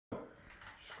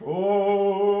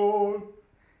Oh.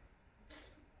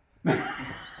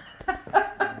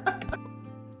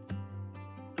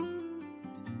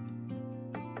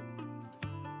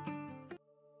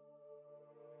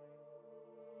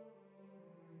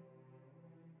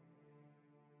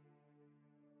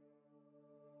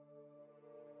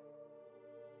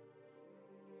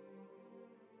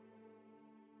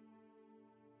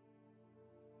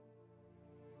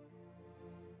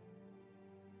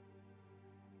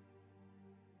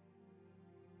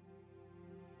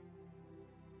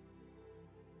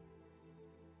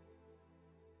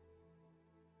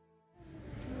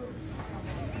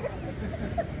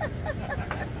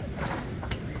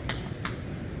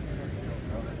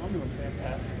 I'm doing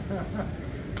fantastic.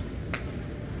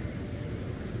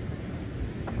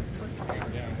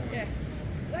 Yeah.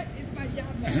 What is my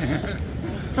job now?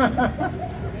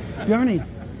 You have any?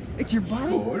 It's your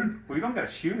buddy. Well, you don't gotta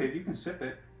shoot it. You can sip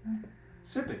it.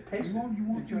 Sip it. Taste it. You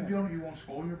want to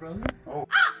scold your brother? Oh,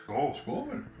 oh, Scold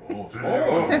him. Oh,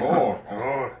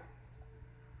 oh.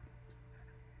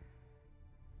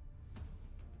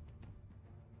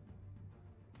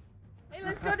 Hey,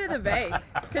 let's go to the bay.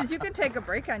 Because you can take a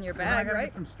break on your bag,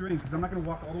 right? Some strings, because I'm not gonna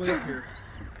walk all the way up here.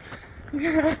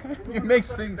 It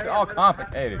makes things all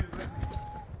complicated.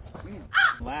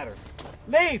 Ladder.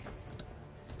 Leaf!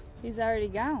 He's already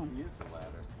gone. He is the ladder.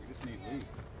 We just need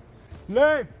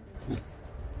Leaf!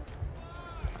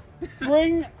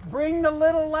 leaf. Bring the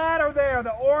little ladder there,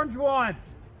 the orange one.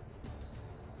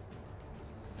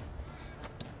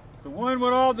 The one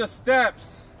with all the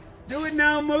steps. Do it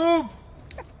now, move.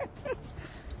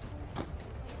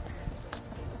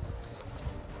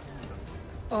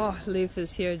 Oh, Leaf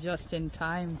is here just in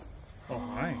time. Oh,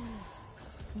 hi.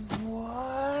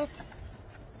 What?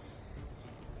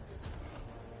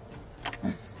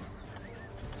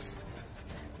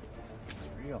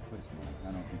 Real Christmas.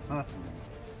 I don't think. Huh?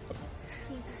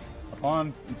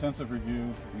 Upon intensive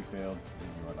review, we failed. You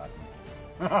are lucky.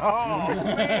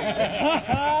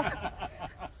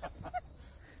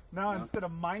 Now instead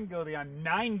of mine goatee, I'm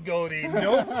nine goatee.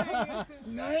 Nope.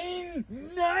 Nine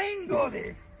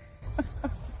goatee.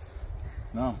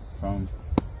 No, from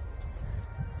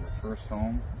your first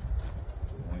home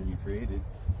to the one you created,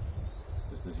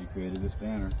 just as you created this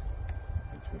banner,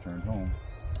 it's returned home.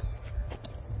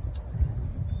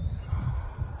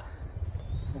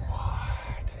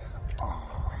 What?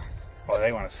 Oh,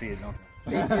 they want to see it, don't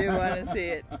They do want to see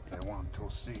it. they? They want to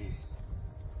see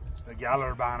the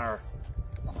Galler banner.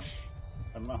 I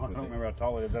don't remember how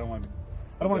tall it is. I don't want to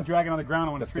drag it on the ground.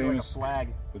 I want to treat it like a flag.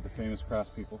 With the famous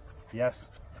craftspeople. Yes.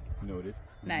 Noted.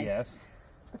 Nice. Yes.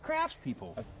 The crafts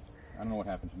people. I don't know what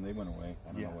happened to them. They went away.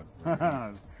 I don't know what.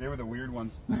 They were the weird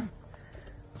ones.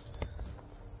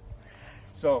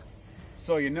 So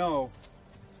you know,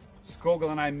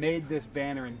 Skogel and I made this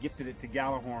banner and gifted it to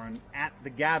Gallahorn at the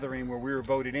gathering where we were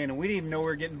voted in, and we didn't even know we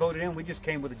were getting voted in. We just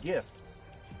came with a gift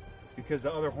because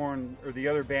the other horn, or the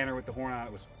other banner with the horn on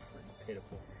it, was pretty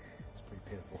pitiful. It's pretty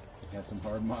pitiful. Had some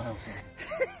hard miles.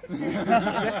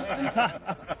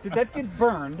 Did that get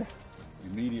burned?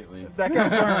 Immediately. That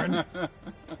got burned. Yeah,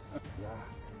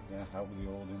 out with the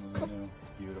old, in with the new.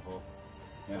 Beautiful.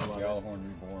 Yeah, Gallahorn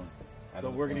reborn. So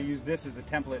we're going to use this as a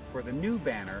template for the new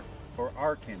banner for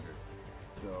our kindred.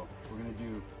 So we're going to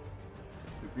do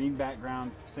the green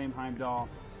background, same Heimdall.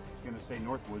 It's going to say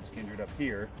Northwoods Kindred up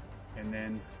here, and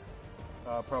then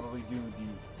probably do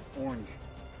the orange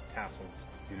tassels,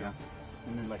 you know,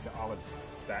 and then like the olive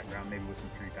background, maybe with some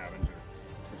tree patterns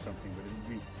or something. But it would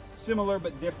be similar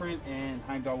but different, and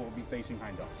Heimdall will be facing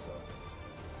Heimdall. So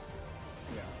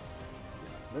yeah,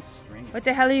 let's string it. What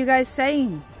the hell are you guys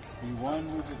saying? We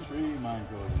won with the tree, mine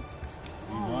Cody.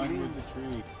 We won with the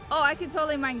tree. Oh, I could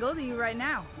totally mind go to you right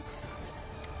now.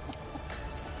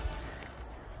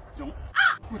 Don't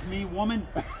with me, woman.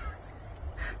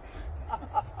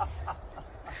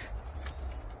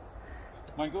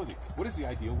 Mine Cody, what is the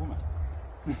ideal woman?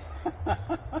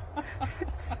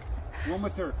 One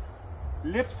with her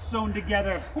lips sewn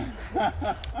together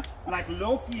like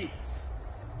Loki.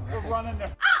 We're running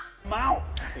their mouth.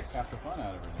 Takes half the fun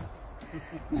out of her.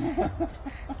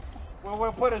 Well,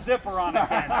 we'll put a zipper on it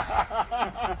then.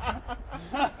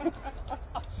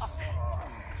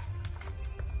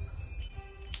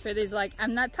 Frithy's like,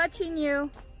 I'm not touching you.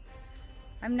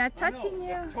 I'm not touching you.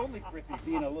 That's totally Frithy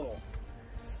being a little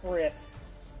frith.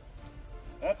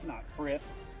 That's not frith.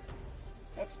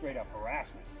 That's straight up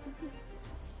harassment.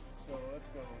 So let's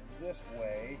go this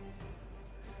way.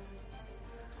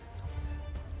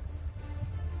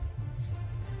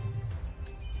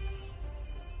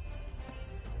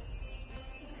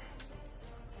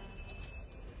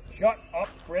 Shut up,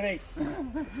 Fritty.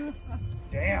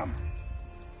 Damn.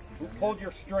 Who pulled your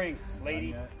string, lady?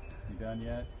 You done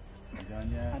yet? You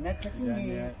done yet? I'm not touching you.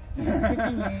 Yet? I'm not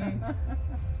touching you.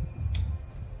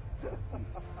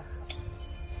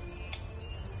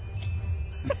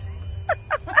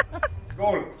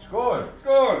 Skål! Skål!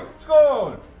 Skål!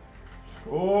 Skål!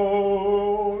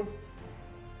 Skål!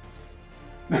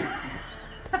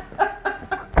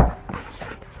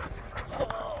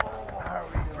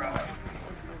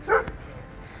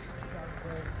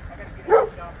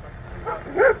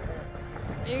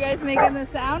 Are you guys making the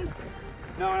sound?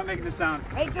 No, I'm not making the sound.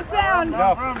 Make the sound!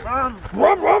 No.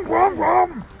 Rum, rum, rum,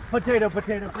 rum! Potato,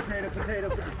 potato, potato, potato,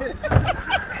 potato.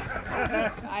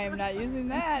 I am not using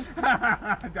that.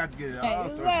 That's good.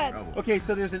 Can't use that. Okay,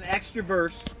 so there's an extra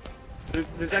verse.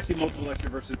 There's actually multiple extra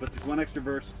verses, but there's one extra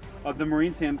verse of the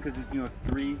Marine's Hymn, because it's, you know,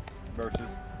 3 verses,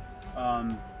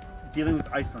 dealing with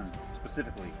Iceland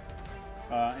specifically.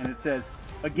 And it says,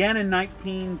 again in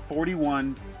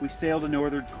 1941, we sailed a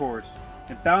northward course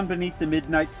and found beneath the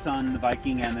midnight sun the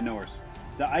Viking and the Norse.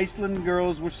 The Iceland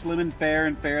girls were slim and fair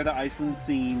the Iceland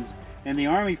scenes, and the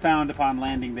army found upon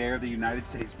landing there the United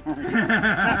States Marines.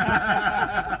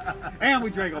 And we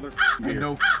drank all their beer.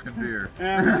 No beer.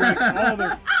 And we drank all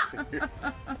their beer.